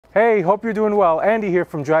Hey, hope you're doing well. Andy here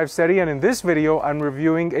from Drive Steady, and in this video I'm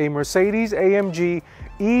reviewing a Mercedes AMG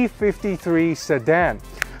E53 Sedan.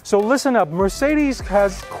 So listen up, Mercedes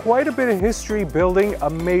has quite a bit of history building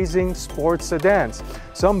amazing sports sedans.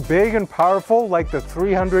 Some big and powerful like the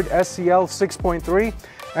 300 SEL 6.3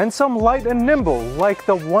 and some light and nimble like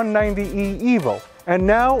the 190e Evo. And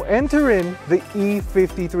now enter in the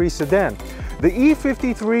E53 Sedan. The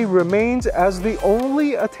E53 remains as the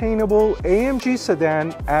only attainable AMG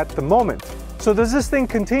sedan at the moment. So does this thing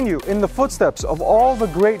continue in the footsteps of all the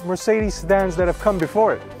great Mercedes sedans that have come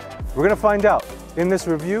before it? We're going to find out in this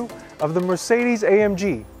review of the Mercedes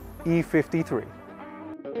AMG E53.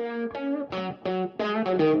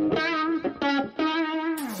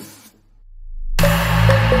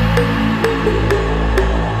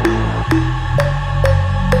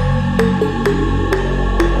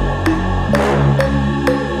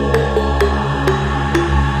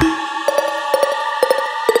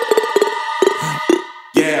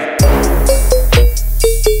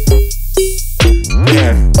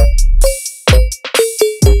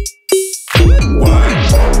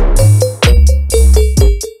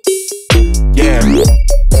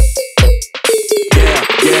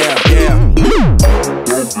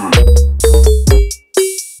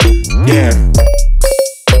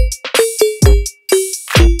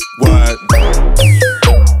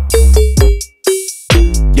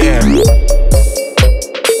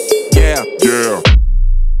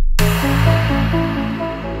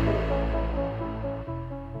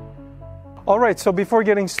 Alright, so before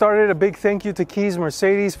getting started, a big thank you to Keys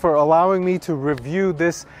Mercedes for allowing me to review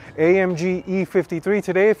this AMG E53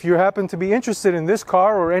 today. If you happen to be interested in this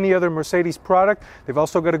car or any other Mercedes product, they've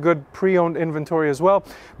also got a good pre-owned inventory as well.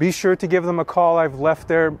 Be sure to give them a call. I've left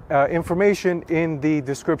their information in the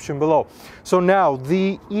description below. So now,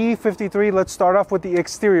 the E53, let's start off with the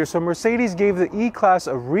exterior. So Mercedes gave the E-Class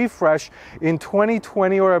a refresh in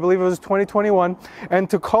 2020, or I believe it was 2021, and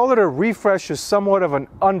to call it a refresh is somewhat of an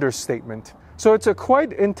understatement. So it's a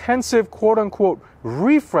quite intensive quote-unquote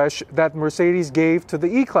refresh that Mercedes gave to the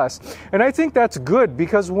E-Class. And I think that's good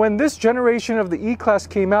because when this generation of the E-Class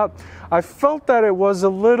came out, I felt that it was a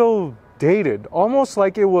little dated, almost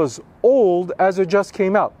like it was old as it just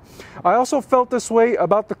came out. I also felt this way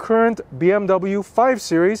about the current BMW 5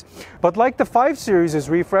 Series, but like the 5 Series'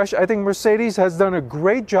 refresh, I think Mercedes has done a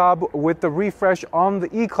great job with the refresh on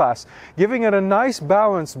the E-Class, giving it a nice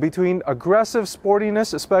balance between aggressive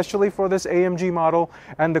sportiness, especially for this AMG model,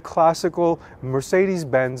 and the classical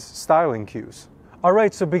Mercedes-Benz styling cues.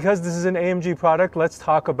 Alright, so because this is an AMG product, let's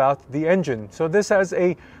talk about the engine. So this has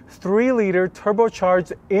a 3-liter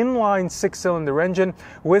turbocharged inline 6-cylinder engine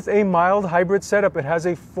with a mild hybrid setup. It has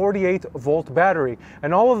a 48-volt battery,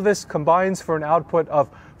 and all of this combines for an output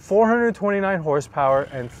of 429 horsepower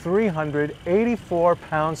and 384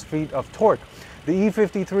 pounds-feet of torque. The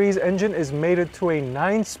E53's engine is mated to a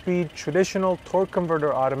 9-speed traditional torque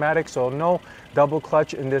converter automatic, so no double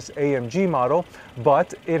clutch in this AMG model,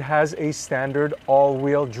 but it has a standard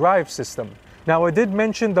all-wheel drive system. Now, I did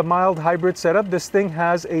mention the mild hybrid setup. This thing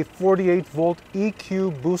has a 48-volt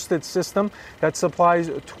EQ boosted system that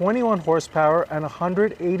supplies 21 horsepower and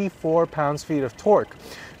 184 pounds-feet of torque.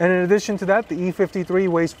 And in addition to that, the E53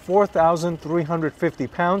 weighs 4,350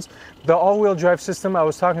 pounds. The all-wheel drive system I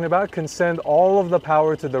was talking about can send all of the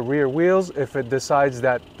power to the rear wheels if it decides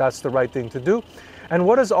that that's the right thing to do. And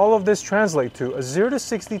what does all of this translate to? A 0 to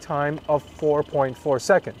 60 time of 4.4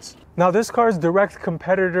 seconds. Now, this car's direct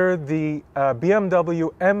competitor, the BMW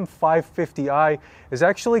M550i, is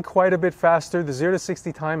actually quite a bit faster. The 0 to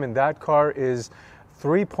 60 time in that car is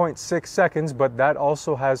 3.6 seconds, but that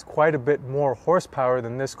also has quite a bit more horsepower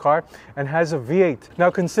than this car and has a V8. Now,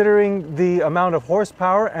 considering the amount of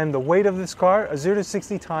horsepower and the weight of this car, a 0 to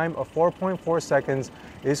 60 time of 4.4 seconds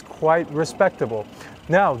is quite respectable.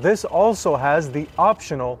 Now, this also has the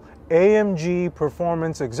optional AMG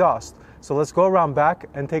performance exhaust. So let's go around back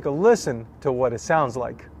and take a listen to what it sounds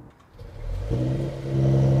like.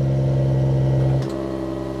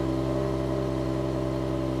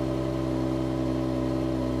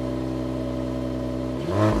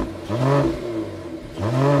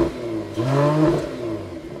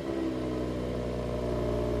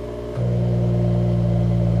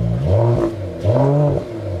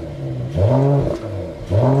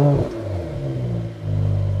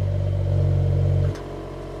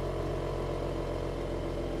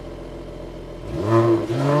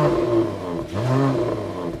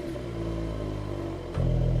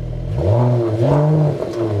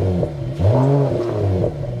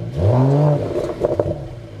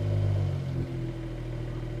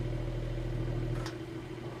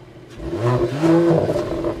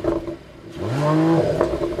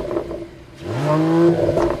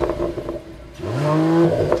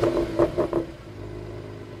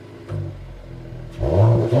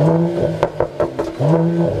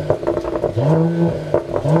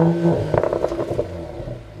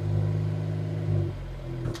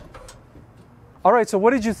 All right, so what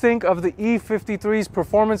did you think of the E53's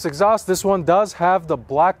performance exhaust? This one does have the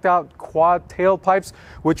blacked out quad tailpipes,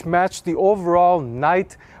 which match the overall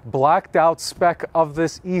night blacked out spec of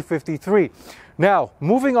this E53. Now,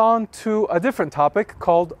 moving on to a different topic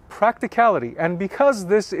called practicality. And because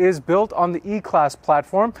this is built on the E-Class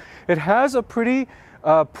platform, it has a pretty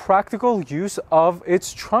practical use of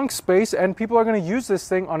its trunk space, and people are going to use this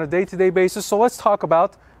thing on a day-to-day basis. So let's talk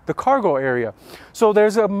about the cargo area. So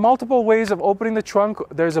there's multiple ways of opening the trunk.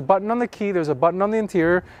 There's a button on the key, there's a button on the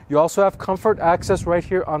interior. You also have comfort access right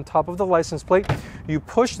here on top of the license plate. You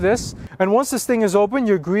push this, and once this thing is open,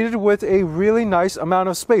 you're greeted with a really nice amount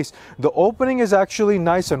of space. The opening is actually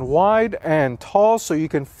nice and wide and tall, so you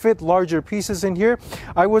can fit larger pieces in here.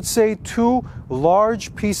 I would say 2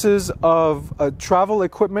 large pieces of travel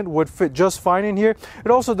equipment would fit just fine in here. It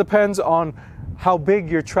also depends on how big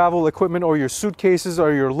your travel equipment or your suitcases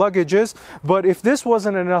or your luggage is. But if this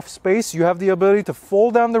wasn't enough space, you have the ability to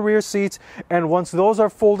fold down the rear seats, and once those are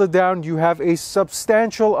folded down, you have a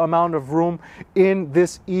substantial amount of room in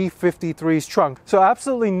this E53's trunk. So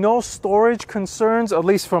absolutely no storage concerns, at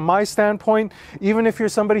least from my standpoint. Even if you're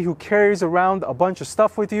somebody who carries around a bunch of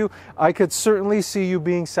stuff with you, I could certainly see you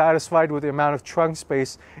being satisfied with the amount of trunk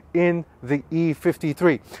space in the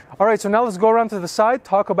E53. All right, so now let's go around to the side,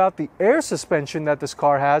 talk about the air suspension that this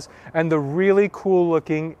car has and the really cool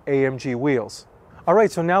looking AMG wheels. All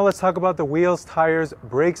right, so now let's talk about the wheels, tires,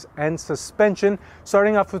 brakes, and suspension.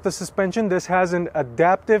 Starting off with the suspension, this has an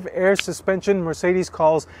adaptive air suspension Mercedes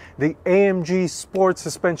calls the AMG Sport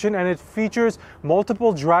suspension, and it features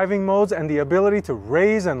multiple driving modes and the ability to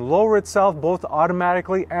raise and lower itself both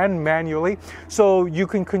automatically and manually. So you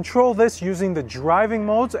can control this using the driving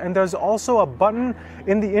modes, and there's also a button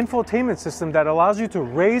in the infotainment system that allows you to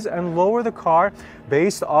raise and lower the car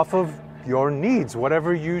based off of your needs,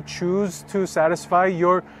 whatever you choose to satisfy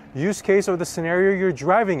your use case or the scenario you're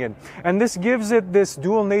driving in. And this gives it this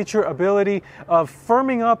dual nature ability of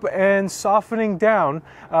firming up and softening down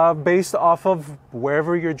based off of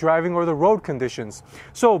wherever you're driving or the road conditions.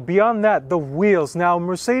 So beyond that, the wheels. Now,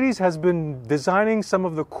 Mercedes has been designing some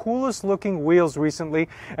of the coolest looking wheels recently,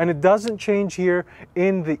 and it doesn't change here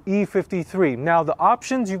in the E53. Now, the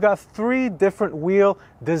options, you got 3 different wheel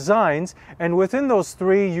designs, and within those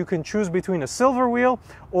 3, you can choose between a silver wheel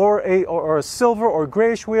or a silver or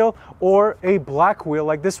grayish wheel or a black wheel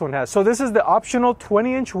like this one has. So this is the optional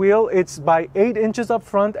 20-inch wheel. It's by 8 inches up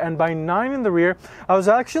front and by 9 in the rear. I was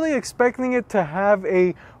actually expecting it to have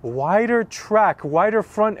a wider track, wider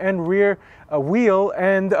front and rear wheel,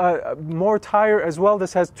 and more tire as well.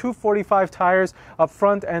 This has 245 tires up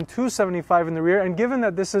front and 275 in the rear. And given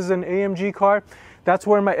that this is an AMG car, that's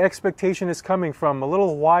where my expectation is coming from. A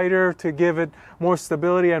little wider to give it more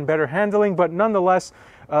stability and better handling, but nonetheless,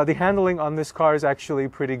 the handling on this car is actually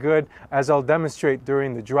pretty good, as I'll demonstrate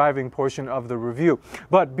during the driving portion of the review.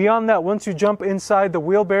 But beyond that, once you jump inside the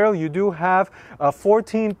wheel barrel, you do have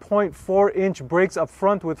 14.4-inch brakes up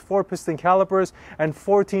front with 4-piston calipers and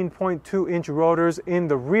 14.2-inch rotors in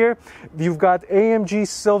the rear. You've got AMG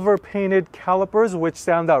silver painted calipers, which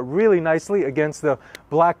stand out really nicely against the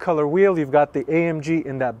black color wheel. You've got the AMG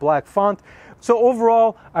in that black font. So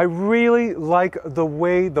overall, I really like the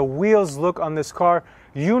way the wheels look on this car.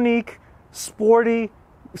 Unique, sporty,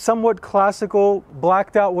 somewhat classical,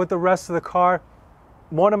 blacked out with the rest of the car.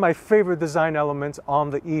 One of my favorite design elements on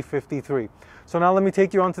the E53. So now let me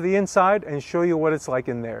take you onto the inside and show you what it's like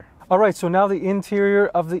in there. All right, so now the interior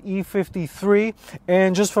of the E53,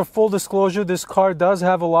 and just for full disclosure, this car does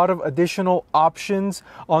have a lot of additional options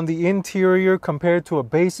on the interior compared to a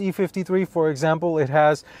base E53. For example, it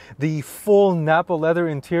has the full Napa leather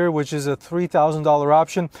interior, which is a $3,000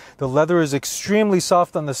 option. The leather is extremely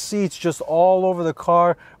soft on the seats, just all over the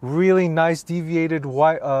car. Really nice deviated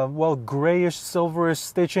white, well, grayish, silverish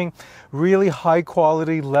stitching. Really high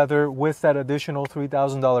quality leather with that additional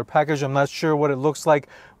 $3,000 package. I'm not sure what it looks like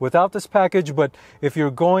without this package, but if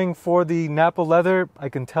you're going for the Napa leather, I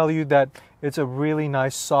can tell you that it's a really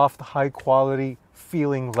nice, soft, high quality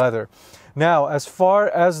feeling leather. Now, as far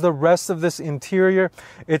as the rest of this interior,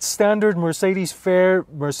 it's standard Mercedes fare.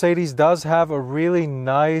 Mercedes does have a really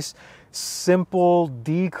nice, simple,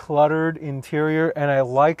 decluttered interior, and I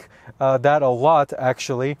like that a lot,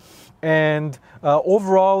 actually. And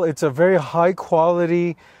overall, it's a very high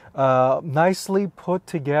quality, nicely put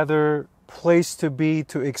together place to be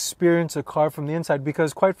to experience a car from the inside,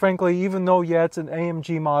 because quite frankly, even though, yeah, it's an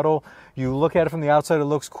AMG model, you look at it from the outside, it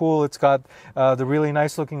looks cool, it's got the really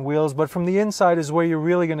nice looking wheels, but from the inside is where you're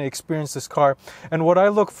really going to experience this car. And what I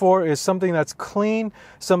look for is something that's clean,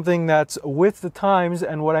 something that's with the times.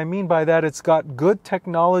 And what I mean by that, it's got good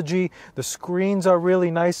technology, the screens are really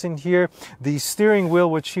nice in here, the steering wheel,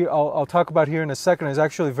 which here I'll talk about here in a second, is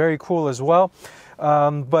actually very cool as well.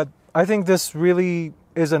 But I think this really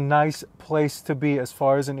is a nice place to be as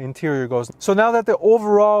far as an interior goes. So now that the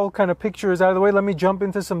overall kind of picture is out of the way, let me jump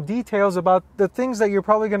into some details about the things that you're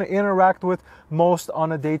probably going to interact with most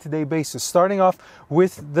on a day-to-day basis. Starting off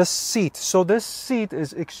with the seat. So this seat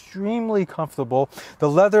is extremely comfortable. The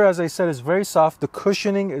leather, as I said, is very soft. The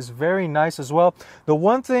cushioning is very nice as well. The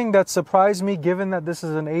one thing that surprised me, given that this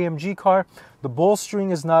is an AMG car, the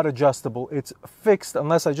bolstering is not adjustable. It's fixed,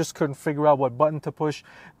 unless I just couldn't figure out what button to push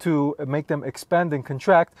to make them expand and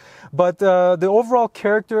contract. But the overall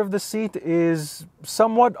character of the seat is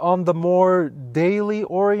somewhat on the more daily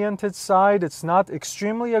oriented side. It's not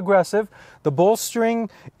extremely aggressive. The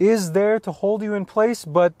bolstering is there to hold you in place,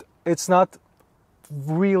 but it's not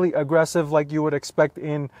really aggressive like you would expect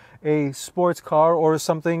in a sports car or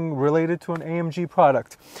something related to an AMG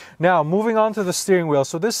product. Now, moving on to the steering wheel.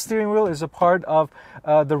 So this steering wheel is a part of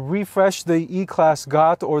the refresh the E-Class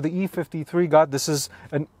got, or the E53 got. This is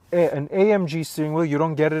an AMG steering wheel. You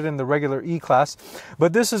don't get it in the regular E-Class,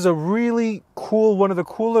 but this is a really cool, one of the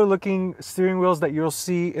cooler looking steering wheels that you'll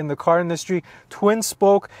see in the car industry. Twin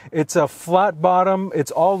spoke, it's a flat bottom,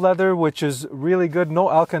 it's all leather, which is really good. No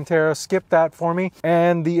Alcantara, skip that for me.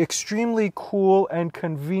 And the extremely cool and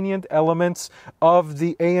convenient elements of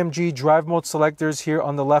the AMG drive mode selectors here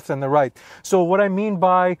on the left and the right. So what I mean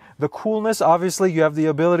by the coolness, obviously you have the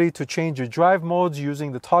ability to change your drive modes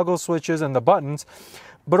using the toggle switches and the buttons.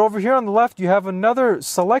 But over here on the left, you have another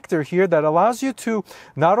selector here that allows you to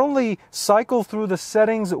not only cycle through the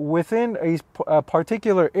settings within a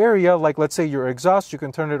particular area, like let's say your exhaust, you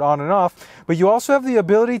can turn it on and off, but you also have the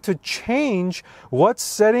ability to change what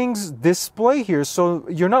settings display here. So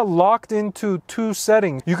you're not locked into two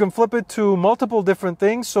settings. You can flip it to multiple different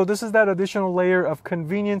things. So this is that additional layer of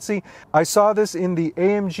conveniency. I saw this in the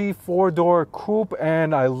AMG 4-door coupe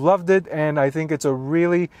and I loved it, and I think it's a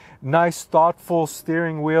really nice, thoughtful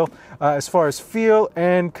steering wheel as far as feel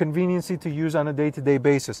and conveniency to use on a day-to-day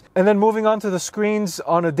basis. And then moving on to the screens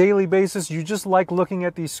on a daily basis, you just like looking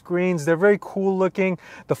at these screens. They're very cool looking.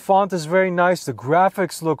 The font is very nice. The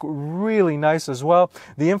graphics look really nice as well.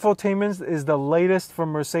 The infotainment is the latest from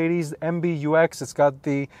Mercedes, MBUX. It's got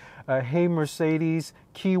the Hey Mercedes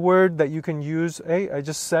keyword that you can use. Hey, I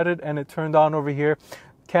just said it and it turned on over here.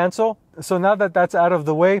 Cancel. So now that that's out of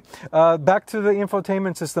the way, back to the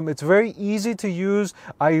infotainment system. It's very easy to use.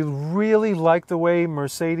 I really like the way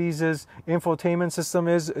Mercedes's infotainment system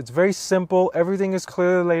is. It's very simple. Everything is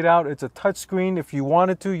clearly laid out. It's a touch screen. If you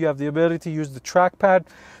wanted to, you have the ability to use the trackpad.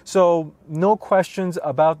 So no questions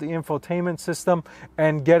about the infotainment system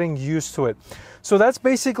and getting used to it. So that's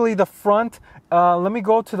basically the front. Let me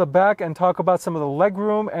go to the back and talk about some of the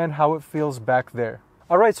legroom and how it feels back there.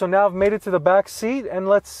 All right, so now I've made it to the back seat and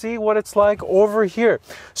let's see what it's like over here.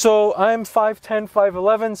 So I'm 5'10",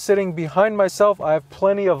 5'11", sitting behind myself. I have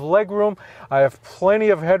plenty of leg room. I have plenty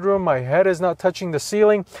of headroom. My head is not touching the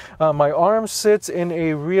ceiling. My arm sits in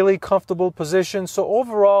a really comfortable position. So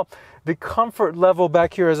overall, the comfort level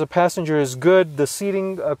back here as a passenger is good. The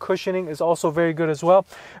seating cushioning is also very good as well.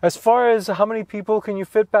 As far as how many people can you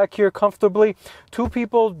fit back here comfortably, 2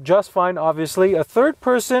 people just fine, obviously. A third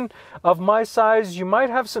person of my size, you might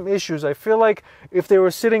have some issues. I feel like if they were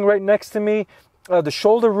sitting right next to me, the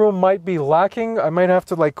shoulder room might be lacking. I might have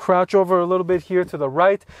to like crouch over a little bit here to the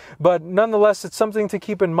right, but nonetheless, it's something to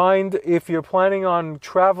keep in mind if you're planning on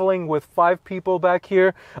traveling with 5 people back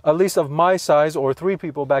here, at least of my size, or 3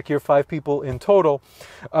 people back here, 5 people in total.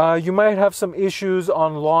 You might have some issues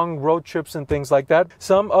on long road trips and things like that.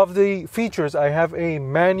 Some of the features, I have a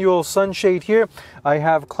manual sunshade here. I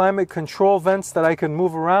have climate control vents that I can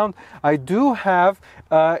move around. I do have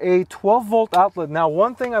a 12-volt outlet. Now,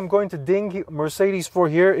 one thing I'm going to ding Mercedes for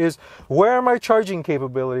here is, where are my charging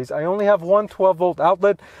capabilities? I only have one 12-volt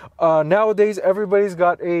outlet. Nowadays, everybody's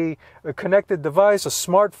got a connected device, a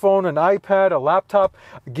smartphone, an iPad, a laptop.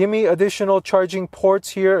 Give me additional charging ports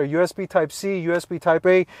here, a USB Type-C, USB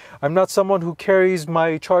Type-A. I'm not someone who carries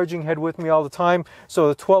my charging head with me all the time, so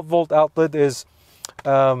the 12-volt outlet is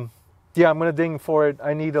yeah, I'm gonna ding for it.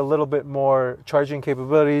 I need a little bit more charging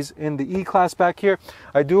capabilities in the E-Class back here.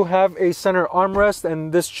 I do have a center armrest,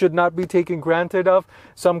 and this should not be taken granted of.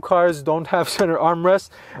 Some cars don't have center armrests.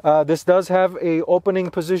 This does have a opening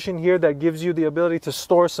position here that gives you the ability to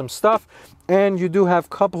store some stuff, and you do have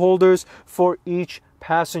cup holders for each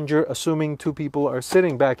passenger, assuming 2 people are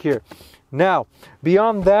sitting back here. Now,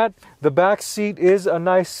 beyond that, the back seat is a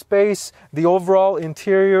nice space. The overall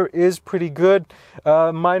interior is pretty good,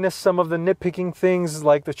 minus some of the nitpicking things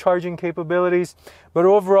like the charging capabilities. But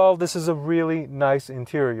overall, this is a really nice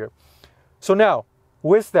interior. So now,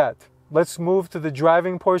 with that, let's move to the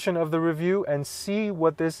driving portion of the review and see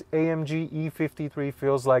what this AMG E53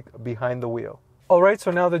 feels like behind the wheel. All right,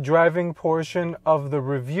 so now the driving portion of the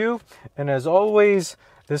review. And as always,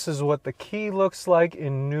 this is what the key looks like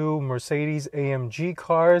in new Mercedes AMG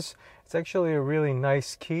cars. It's actually a really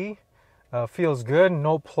nice key. Feels good,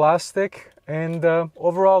 no plastic, and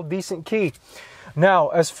overall decent key. Now,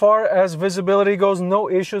 as far as visibility goes, no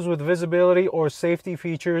issues with visibility or safety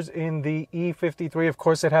features in the E53. Of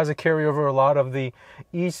course, it has a carryover a lot of the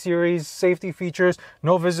E-Series safety features.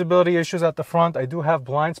 No visibility issues at the front. I do have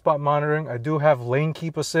blind spot monitoring. I do have lane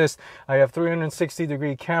keep assist. I have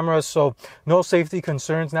 360-degree cameras, so no safety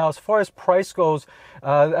concerns. Now, as far as price goes,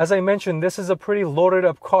 as I mentioned, this is a pretty loaded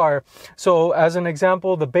up car. So as an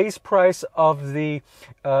example, the base price of the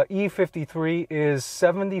E53 is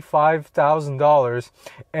 $75,000.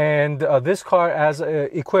 And this car, as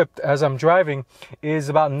equipped as I'm driving, is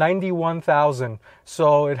about $91,000.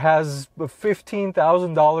 So it has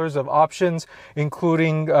 $15,000 of options,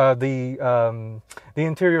 including the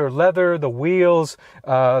interior leather, the wheels,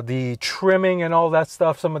 the trimming and all that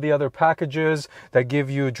stuff, some of the other packages that give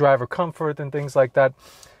you driver comfort and things like that.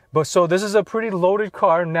 But so this is a pretty loaded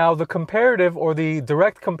car. Now the comparative or the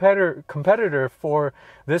direct competitor for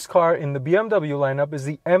this car in the BMW lineup is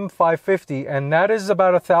the M550, and that is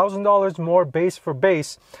about $1,000 more base for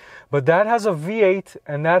base. But that has a V8,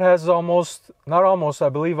 and that has I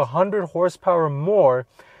believe 100 horsepower more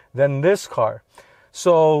than this car.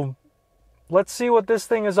 So let's see what this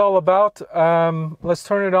thing is all about. Let's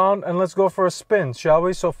turn it on and let's go for a spin, shall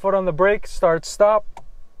we? So foot on the brake, start, stop.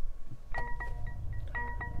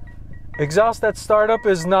 Exhaust at startup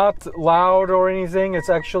is not loud or anything. It's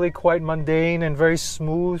actually quite mundane and very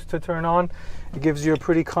smooth to turn on. It gives you a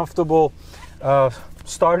pretty comfortable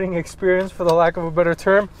starting experience, for the lack of a better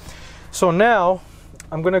term. So now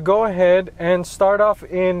I'm going to go ahead and start off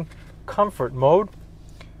in comfort mode.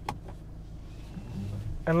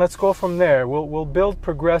 And let's go from there. We'll build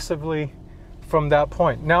progressively from that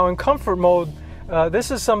point. Now in comfort mode,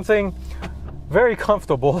 this is something very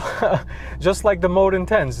comfortable, just like the mode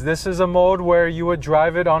intends. This is a mode where you would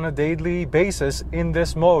drive it on a daily basis in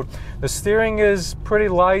this mode. The steering is pretty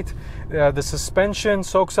light, the suspension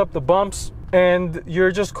soaks up the bumps, and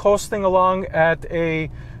you're just coasting along at a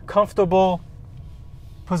comfortable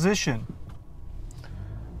position.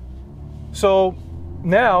 So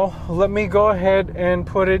now let me go ahead and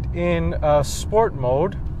put it in sport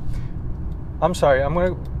mode. I'm sorry, I'm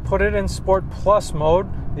going to put it in Sport Plus mode.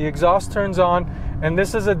 The exhaust turns on, and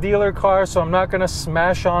this is a dealer car, so I'm not going to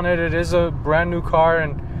smash on it. It is a brand new car,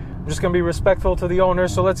 and I'm just going to be respectful to the owner.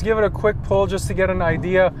 So let's give it a quick pull just to get an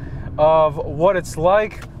idea of what it's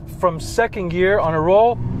like from second gear on a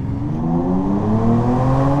roll.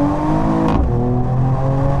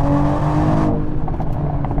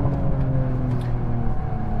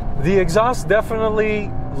 The exhaust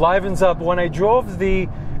definitely livens up. When I drove the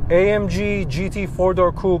AMG GT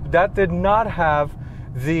 4-door coupe, that did not have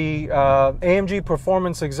the AMG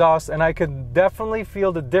performance exhaust, and I could definitely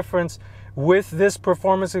feel the difference with this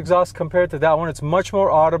performance exhaust compared to that one. It's much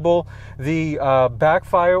more audible. The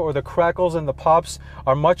backfire or the crackles and the pops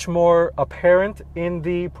are much more apparent in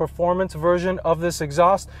the performance version of this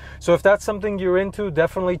exhaust. So if that's something you're into,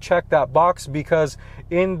 definitely check that box, because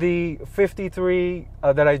in the 53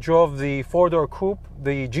 that I drove, the 4-door coupe,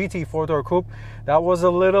 the GT 4-door coupe, that was a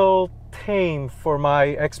little tame for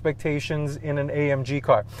my expectations in an AMG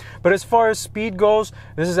car. But as far as speed goes,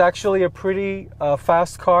 this is actually a pretty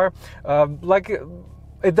fast car.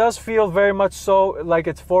 It does feel very much so like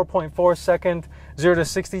it's 4.4 second 0 to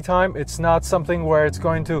 60 time. It's not something where it's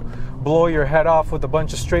going to blow your head off with a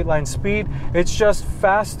bunch of straight line speed. It's just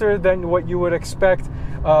faster than what you would expect,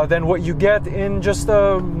 than what you get in just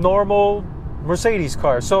a normal Mercedes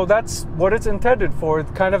car. So that's what it's intended for,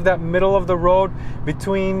 kind of that middle of the road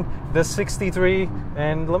between the 63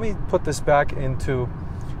 and, let me put this back into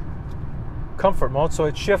comfort mode, so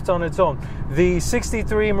it shifts on its own. The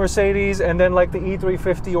 63 Mercedes, and then like the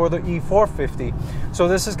E350 or the E450. So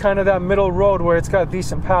this is kind of that middle road where it's got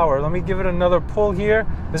decent power. Let me give it another pull here.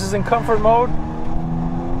 This is in comfort mode,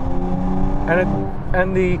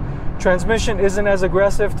 and the transmission isn't as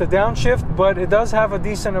aggressive to downshift, but it does have a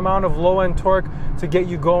decent amount of low-end torque to get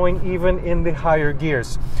you going even in the higher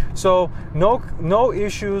gears. So no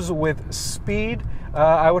issues with speed.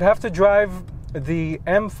 I would have to drive the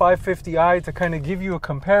M550i to kind of give you a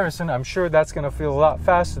comparison. I'm sure that's going to feel a lot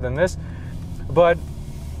faster than this, but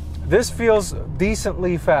this feels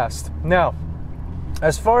decently fast. Now,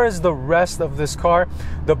 as far as the rest of this car,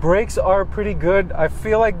 the brakes are pretty good. I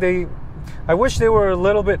feel like I wish they were a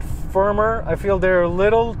little bit firmer. I feel they're a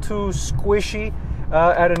little too squishy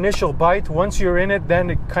at initial bite. Once you're in it, then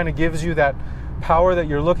it kind of gives you that power that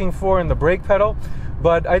you're looking for in the brake pedal.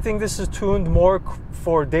 But I think this is tuned more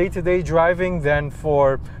for day-to-day driving than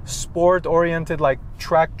for sport-oriented like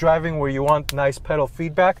track driving where you want nice pedal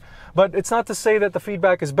feedback. But it's not to say that the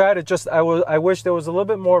feedback is bad. It just I wish there was a little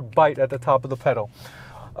bit more bite at the top of the pedal.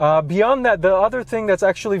 Beyond that, the other thing that's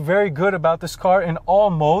actually very good about this car in all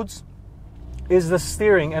modes is the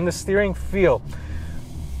steering and the steering feel.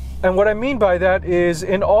 And what I mean by that is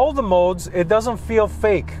in all the modes, it doesn't feel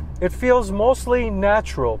fake. It feels mostly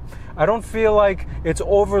natural. I don't feel like it's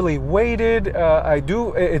overly weighted.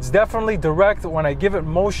 It's definitely direct. When I give it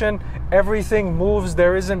motion, everything moves.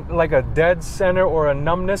 There isn't like a dead center or a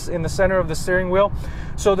numbness in the center of the steering wheel.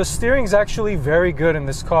 So the steering is actually very good in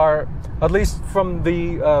this car, at least from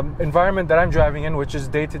the environment that I'm driving in, which is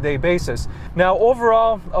day-to-day basis. Now,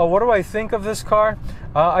 overall, what do I think of this car?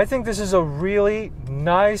 I think this is a really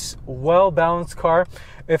nice, well-balanced car.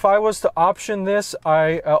 If I was to option this,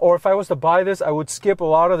 or if I was to buy this, I would skip a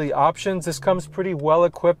lot of the options. This comes pretty well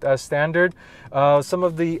equipped as standard. Some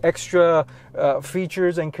of the extra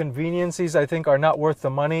features and conveniences I think are not worth the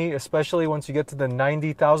money, especially once you get to the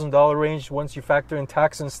 $90,000 range. Once you factor in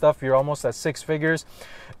tax and stuff, you're almost at six figures.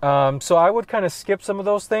 So I would kind of skip some of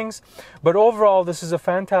those things. But overall, this is a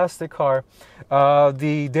fantastic car.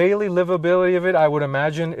 The daily livability of it, I would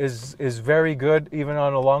imagine, is very good, even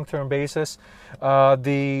on a long-term basis.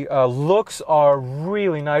 The looks are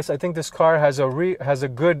really nice. I think this car has a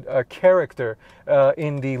good character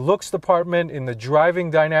in the looks department, in the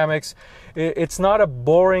driving dynamics. It's not a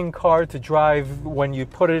boring car to drive when you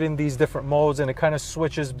put it in these different modes, and it kind of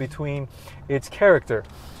switches between its character.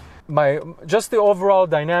 Just the overall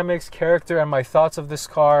dynamics, character, and my thoughts of this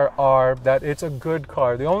car are that it's a good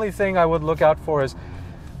car. The only thing I would look out for is,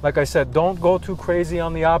 like I said, don't go too crazy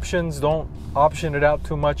on the options. Don't option it out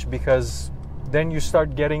too much, because then you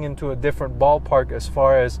start getting into a different ballpark as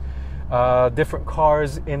far as different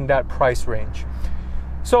cars in that price range.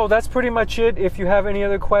 So that's pretty much it. If you have any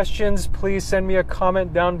other questions, please send me a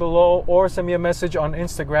comment down below or send me a message on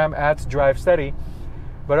Instagram at DriveSteady.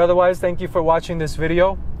 But otherwise, thank you for watching this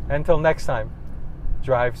video. Until next time,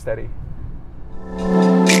 drive steady.